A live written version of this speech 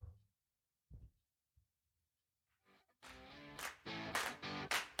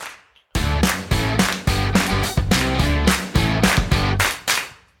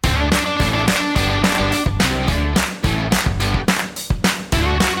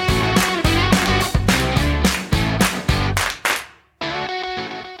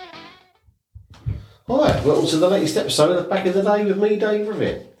welcome to the latest episode of Back in the Day with me, Dave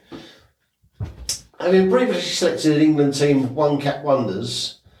Rivet. Having previously selected an England team of one-cap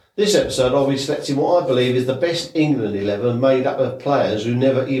wonders, this episode I'll be selecting what I believe is the best England 11 made up of players who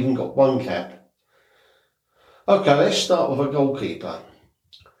never even got one cap. Okay, let's start with a goalkeeper.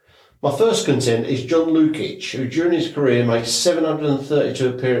 My first contender is John Lukic, who during his career made 732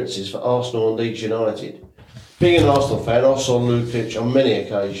 appearances for Arsenal and Leeds United. Being an Arsenal fan, I saw Lukic on many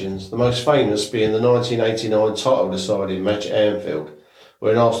occasions, the most famous being the 1989 title-deciding match at Anfield,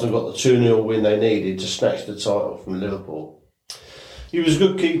 when Arsenal got the 2-0 win they needed to snatch the title from Liverpool. He was a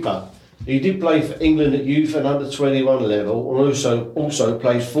good keeper. He did play for England at youth and under-21 level, and also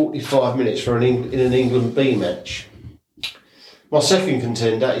played 45 minutes in an England B match. My second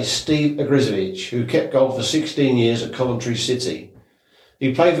contender is Steve Agrizovic, who kept goal for 16 years at Coventry City.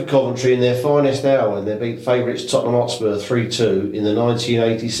 He played for Coventry in their finest hour when they beat favourites Tottenham Hotspur 3-2 in the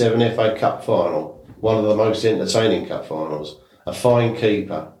 1987 FA Cup final, one of the most entertaining cup finals. A fine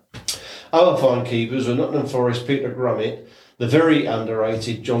keeper. Other fine keepers were Nottingham Forest Peter Grummett, the very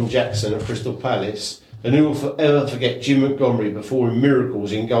underrated John Jackson at Crystal Palace, and who will forever forget Jim Montgomery performing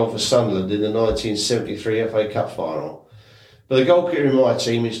miracles in goal for Sunderland in the 1973 FA Cup final. But the goalkeeper in my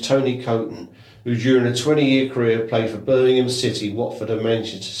team is Tony Coton, who during a 20-year career played for Birmingham City, Watford and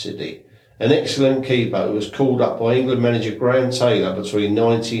Manchester City. An excellent keeper who was called up by England manager Graham Taylor between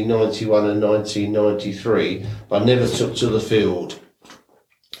 1991 and 1993, but never took to the field.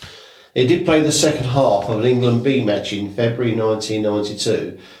 He did play the second half of an England B match in February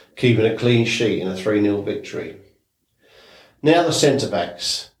 1992, keeping a clean sheet in a 3-0 victory. Now the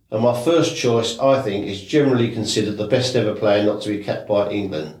centre-backs. And my first choice, I think, is generally considered the best ever player not to be capped by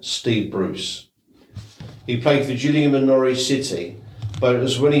England, Steve Bruce. He played for Gillingham and Norwich City, but it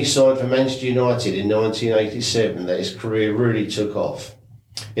was when he signed for Manchester United in 1987 that his career really took off.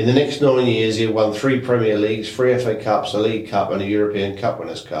 In the next 9 years, he won 3 Premier Leagues, 3 FA Cups, a League Cup and a European Cup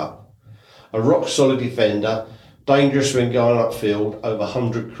Winners' Cup. A rock-solid defender, dangerous when going upfield, over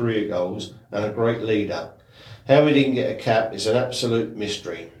 100 career goals, and a great leader. How he didn't get a cap is an absolute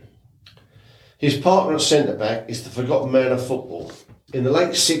mystery. His partner at centre-back is the forgotten man of football. In the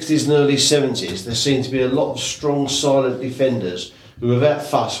late 60s and early 70s, there seemed to be a lot of strong, silent defenders who without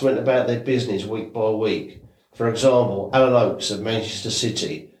fuss went about their business week by week. For example, Alan Oakes of Manchester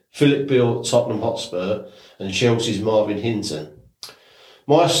City, Philip Beale at Tottenham Hotspur and Chelsea's Marvin Hinton.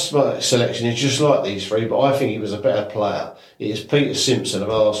 My selection is just like these three, but I think he was a better player. It is Peter Simpson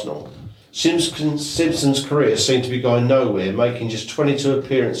of Arsenal. Simpson's career seemed to be going nowhere, making just 22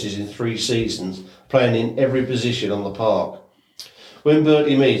 appearances in 3 seasons, playing in every position on the park. When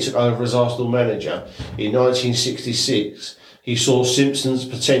Bertie Mee took over as Arsenal manager in 1966, he saw Simpson's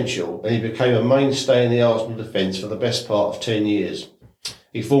potential and he became a mainstay in the Arsenal defence for the best part of 10 years.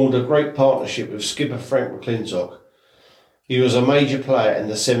 He formed a great partnership with skipper Frank McClintock. He was a major player in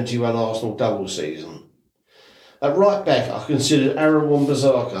the 71 Arsenal double season. At right back, I considered Aaron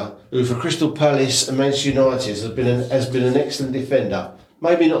Wan-Bissaka, who for Crystal Palace and Manchester United has been an excellent defender,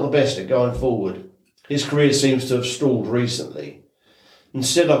 maybe not the best at going forward. His career seems to have stalled recently.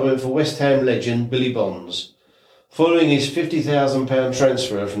 Instead, I went for West Ham legend Billy Bonds. Following his £50,000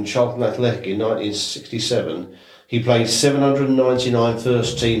 transfer from Charlton Athletic in 1967, he played 799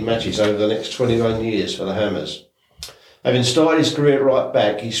 first-team matches over the next 21 years for the Hammers. Having started his career at right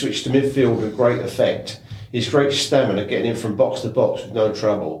back, he switched to midfield with great effect. His great stamina getting him from box to box with no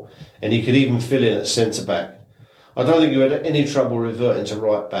trouble, and he could even fill in at centre-back. I don't think he had any trouble reverting to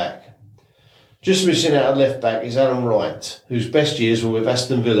right back. Just missing out at left back is Alan Wright, whose best years were with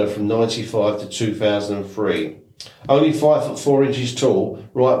Aston Villa from 1995 to 2003. Only 5'4" tall,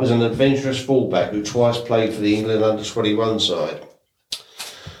 Wright was an adventurous fullback who twice played for the England under-21 side.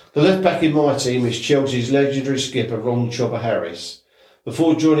 The left back in my team is Chelsea's legendary skipper Ron Chopper Harris.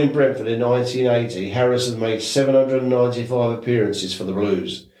 Before joining Brentford in 1980, Harris had made 795 appearances for the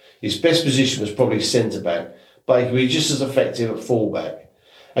Blues. His best position was probably centre-back, but he could be just as effective at full-back,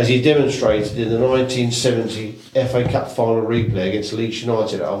 as he demonstrated in the 1970 FA Cup final replay against Leeds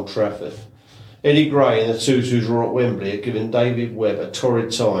United at Old Trafford. Eddie Gray and the 2-2 draw at Wembley had given David Webb a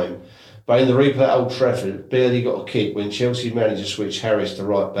torrid time, but in the replay at Old Trafford barely got a kick when Chelsea managed to switch Harris to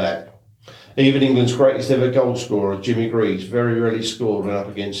right back. Even England's greatest ever goal scorer, Jimmy Greaves, very rarely scored when up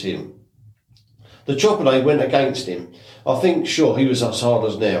against him. The chopper day went against him. I think, sure, he was as hard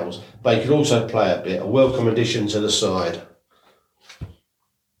as nails, but he could also play a bit, a welcome addition to the side.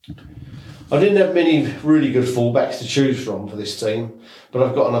 I didn't have many really good fullbacks to choose from for this team, but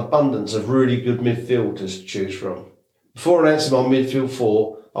I've got an abundance of really good midfielders to choose from. Before announcing my midfield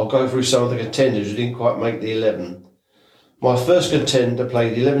 4, I'll go through some of the contenders who didn't quite make the 11. My first contender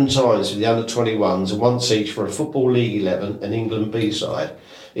played 11 times for the under-21s and once each for a Football League 11 and England B-side.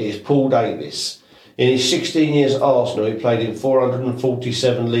 It is Paul Davis. In his 16 years at Arsenal, he played in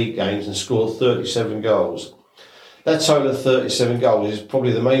 447 league games and scored 37 goals. That total of 37 goals is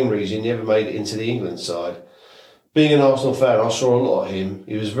probably the main reason he ever made it into the England side. Being an Arsenal fan, I saw a lot of him.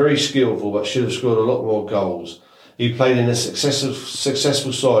 He was very skillful but should have scored a lot more goals. He played in a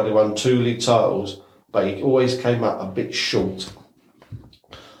successful side who won 2 league titles, but he always came up a bit short.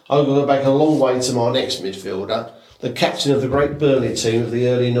 I'll go back a long way to my next midfielder, the captain of the great Burnley team of the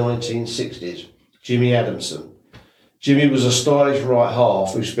early 1960s, Jimmy Adamson. Jimmy was a stylish right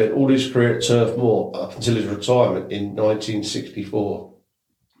half who spent all his career at Turf Moor up until his retirement in 1964.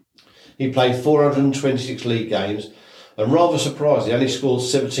 He played 426 league games and, rather surprisingly, only scored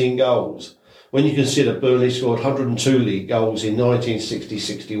 17 goals. When you consider Burnley scored 102 league goals in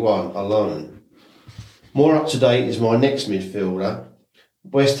 1960-61 alone. More up to date is my next midfielder,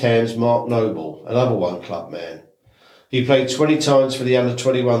 West Ham's Mark Noble, another one club man. He played 20 times for the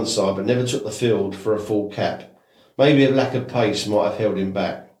under-21 side but never took the field for a full cap. Maybe a lack of pace might have held him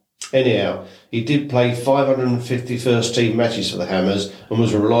back. Anyhow, he did play 550 first team matches for the Hammers and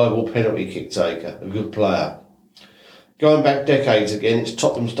was a reliable penalty kick taker, a good player. Going back decades again, it's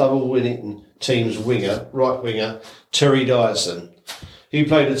Tottenham's double-winning team's right winger, Terry Dyson. He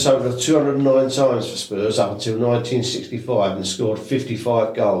played a total of 209 times for Spurs up until 1965 and scored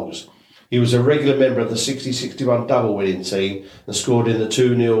 55 goals. He was a regular member of the 60-61 double-winning team and scored in the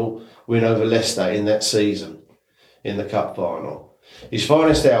 2-0 win over Leicester in that season in the cup final. His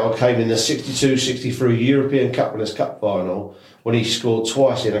finest hour came in the 62-63 European Cup Winners' Cup final when he scored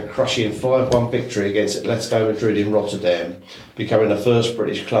twice in a crushing 5-1 victory against Atletico Madrid in Rotterdam, becoming the first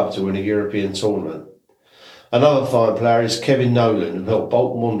British club to win a European tournament. Another fine player is Kevin Nolan, who helped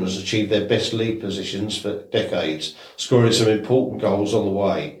Bolton Wanderers achieve their best league positions for decades, scoring some important goals on the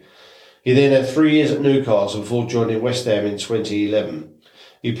way. He then had 3 years at Newcastle before joining West Ham in 2011.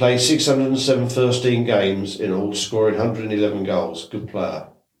 He played 607 first-team games in all, scoring 111 goals. Good player.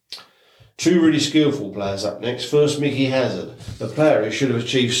 2 really skillful players up next. First, Mickey Hazard, a player who should have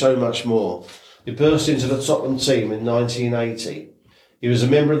achieved so much more. He burst into the Tottenham team in 1980. He was a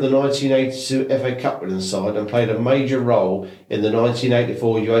member of the 1982 FA Cup winning side and played a major role in the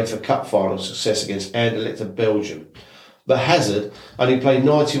 1984 UEFA Cup final success against Anderlecht of Belgium. But Hazard only played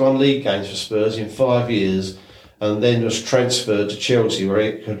 91 league games for Spurs in 5 years and then was transferred to Chelsea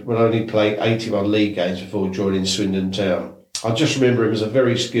where he would only play 81 league games before joining Swindon Town. I just remember him as a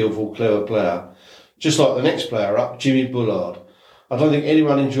very skillful, clever player. Just like the next player up, Jimmy Bullard. I don't think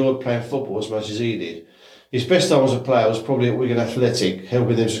anyone enjoyed playing football as much as he did. His best time as a player was probably at Wigan Athletic,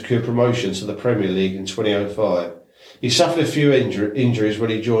 helping them secure promotion to the Premier League in 2005. He suffered a few injuries when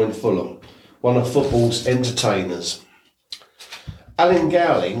he joined Fulham, one of football's entertainers. Alan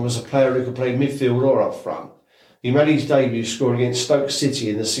Gowling was a player who could play midfield or up front. He made his debut scoring against Stoke City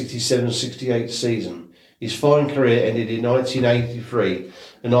in the 67-68 season. His fine career ended in 1983,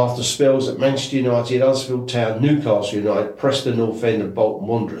 and after spells at Manchester United, Huddersfield Town, Newcastle United, Preston North End and Bolton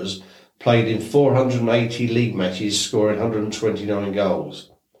Wanderers, played in 480 league matches, scoring 129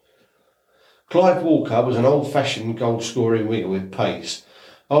 goals. Clive Walker was an old-fashioned goal-scoring winger with pace.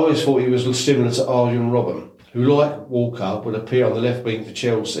 I always thought he was similar to Arjen Robben, who, like Walker, would appear on the left wing for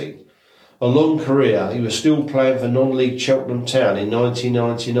Chelsea. A long career, he was still playing for non-league Cheltenham Town in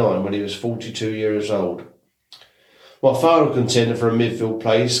 1999 when he was 42 years old. My final contender for a midfield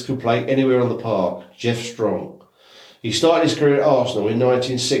place could play anywhere on the park, Jeff Strong. He started his career at Arsenal in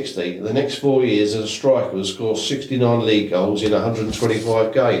 1960. The next 4 years as a striker scored 69 league goals in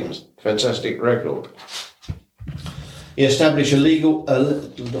 125 games. Fantastic record. He established a lethal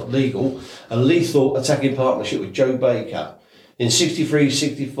attacking partnership with Joe Baker. In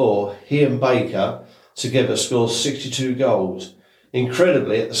 63-64, he and Baker together scored 62 goals.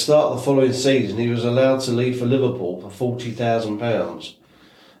 Incredibly, at the start of the following season, he was allowed to leave for Liverpool for £40,000.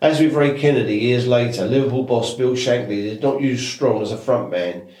 As with Ray Kennedy years later, Liverpool boss Bill Shankly did not use Strong as a front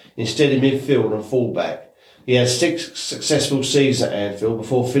man, instead in midfield and fullback. He had 6 successful seasons at Anfield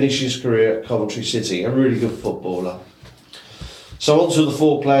before finishing his career at Coventry City, a really good footballer. So on to the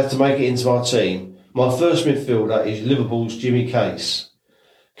 4 players to make it into my team. My first midfielder is Liverpool's Jimmy Case.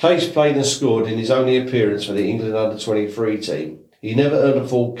 Case played and scored in his only appearance for the England under-23 team. He never earned a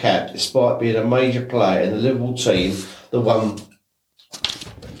full cap despite being a major player in the Liverpool team that won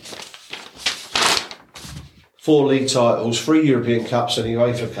 4 league titles, 3 European Cups and the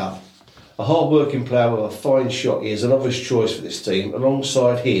UEFA Cup. A hard-working player with a fine shot, he is an obvious choice for this team.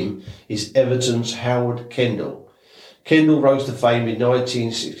 Alongside him is Everton's Howard Kendall. Kendall rose to fame in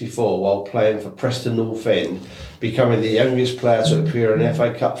 1964 while playing for Preston North End, becoming the youngest player to appear in an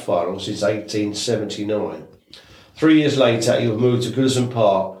FA Cup final since 1879. 3 years later, he was moved to Goodison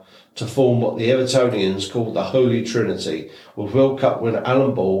Park to form what the Evertonians called the Holy Trinity, with World Cup winner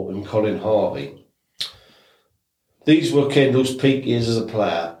Alan Ball and Colin Harvey. These were Kendall's peak years as a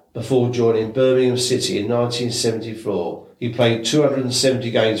player. Before joining Birmingham City in 1974, he played 270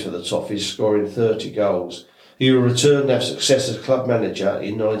 games for the Toffees, scoring 30 goals. He will return to have success as club manager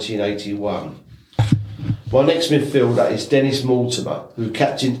in 1981. My next midfielder is Dennis Mortimer, who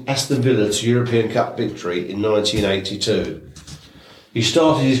captained Aston Villa to European Cup victory in 1982. He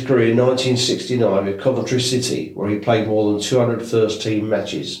started his career in 1969 with Coventry City, where he played more than 200 first-team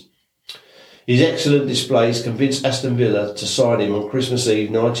matches. His excellent displays convinced Aston Villa to sign him on Christmas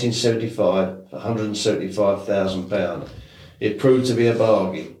Eve 1975 for £175,000. It proved to be a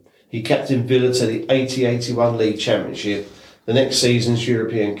bargain. He captained Villa to the 80-81 League Championship, the next season's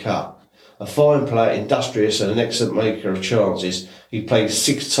European Cup. A fine player, industrious and an excellent maker of chances, he played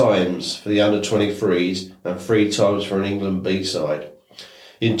 6 times for the under-23s and 3 times for an England B-side.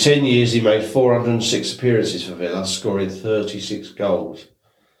 In 10 years he made 406 appearances for Villa, scoring 36 goals.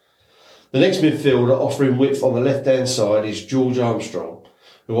 The next midfielder offering width on the left-hand side is George Armstrong,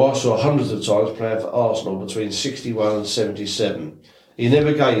 who I saw hundreds of times playing for Arsenal between 61 and 77. He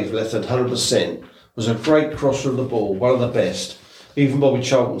never gave less than 100%, was a great crosser of the ball, one of the best. Even Bobby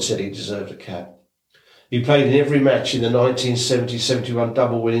Charlton said he deserved a cap. He played in every match in the 1970-71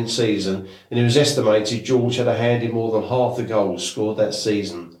 double-winning season, and it was estimated George had a hand in more than half the goals scored that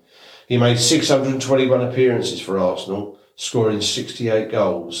season. He made 621 appearances for Arsenal, scoring 68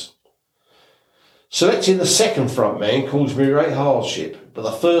 goals. Selecting the second front man caused me great hardship, but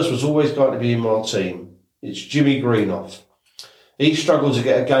the first was always going to be in my team. It's Jimmy Greenough. He struggled to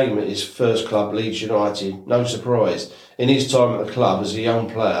get a game at his first club, Leeds United, no surprise. In his time at the club as a young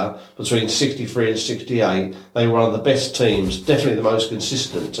player, between 63 and 68, they were one of the best teams, definitely the most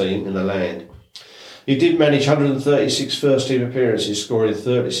consistent team in the land. He did manage 136 first-team appearances, scoring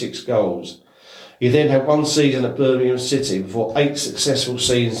 36 goals. He then had 1 season at Birmingham City before 8 successful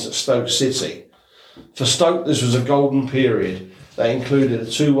seasons at Stoke City. For Stoke, this was a golden period that included a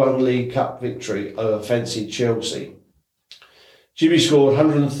 2-1 League Cup victory over fancied Chelsea. Jimmy scored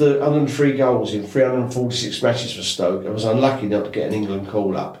 103 goals in 346 matches for Stoke and was unlucky not to get an England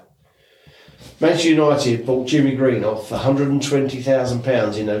call-up. Manchester United bought Jimmy Greenough for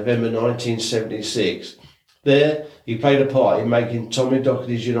 £120,000 in November 1976. There, he played a part in making Tommy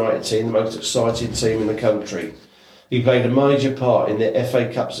Docherty's United team the most exciting team in the country. He played a major part in their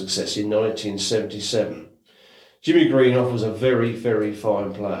FA Cup success in 1977. Jimmy Greenough was a very, very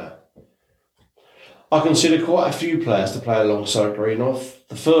fine player. I consider quite a few players to play alongside Greenough.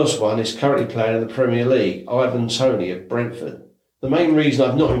 The first one is currently playing in the Premier League, Ivan Toney of Brentford. The main reason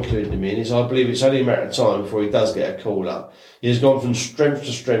I've not included him in is I believe it's only a matter of time before he does get a call-up. He has gone from strength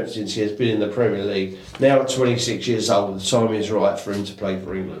to strength since he has been in the Premier League. Now at 26 years old, the time is right for him to play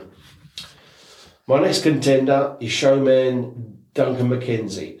for England. My next contender is showman Duncan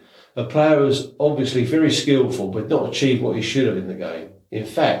McKenzie, a player who is obviously very skillful but not achieved what he should have in the game. In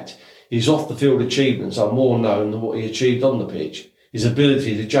fact, his off-the-field achievements are more known than what he achieved on the pitch. His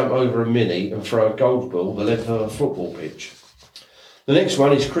ability to jump over a mini and throw a golf ball the length of a football pitch. The next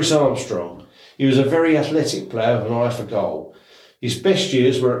one is Chris Armstrong. He was a very athletic player with an eye for goal. His best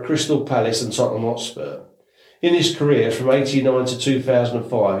years were at Crystal Palace and Tottenham Hotspur. In his career, from 1989 to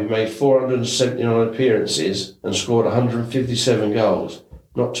 2005, he made 479 appearances and scored 157 goals.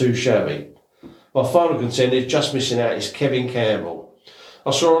 Not too shabby. My final contender, just missing out, is Kevin Campbell. I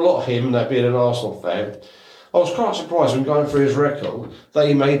saw a lot of him, and being an Arsenal fan. I was quite surprised when going through his record that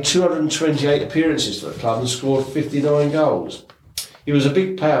he made 228 appearances for the club and scored 59 goals. He was a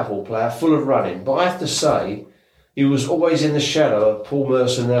big, powerful player, full of running, but I have to say, he was always in the shadow of Paul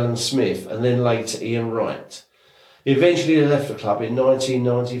Merson and Alan Smith, and then later Ian Wright. He eventually left the club in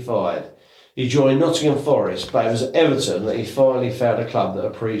 1995. He joined Nottingham Forest, but it was at Everton that he finally found a club that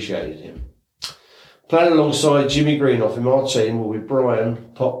appreciated him. Playing alongside Jimmy Greenough in my team will be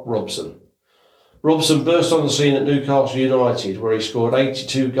Brian Pop Robson. Robson burst on the scene at Newcastle United, where he scored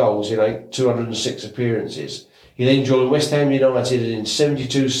 82 goals in 206 appearances. He then joined West Ham United and in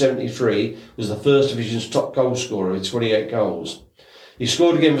 72-73 was the First Division's top goal scorer with 28 goals. He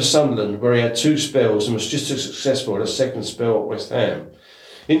scored again for Sunderland, where he had 2 spells and was just as successful in a second spell at West Ham.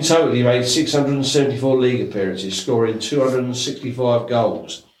 In total, he made 674 league appearances, scoring 265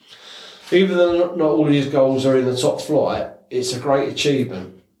 goals. Even though not all of his goals are in the top flight, it's a great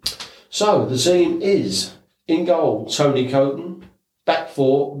achievement. So, the team is, in goal, Tony Coton, Back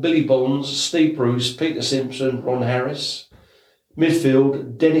four, Billy Bonds, Steve Bruce, Peter Simpson, Ron Harris.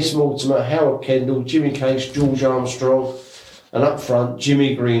 Midfield, Dennis Mortimer, Howard Kendall, Jimmy Case, George Armstrong. And up front,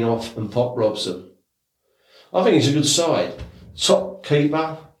 Jimmy Greenoff and Pop Robson. I think it's a good side. Top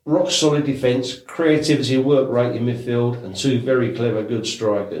keeper, rock solid defence, creativity and work rate in midfield, and two very clever, good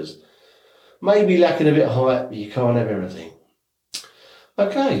strikers. Maybe lacking a bit of height, but you can't have everything.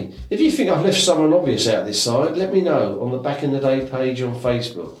 Okay, if you think I've left someone obvious out this side, let me know on the Back in the Day page on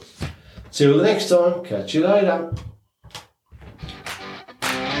Facebook. Till the next time, catch you later.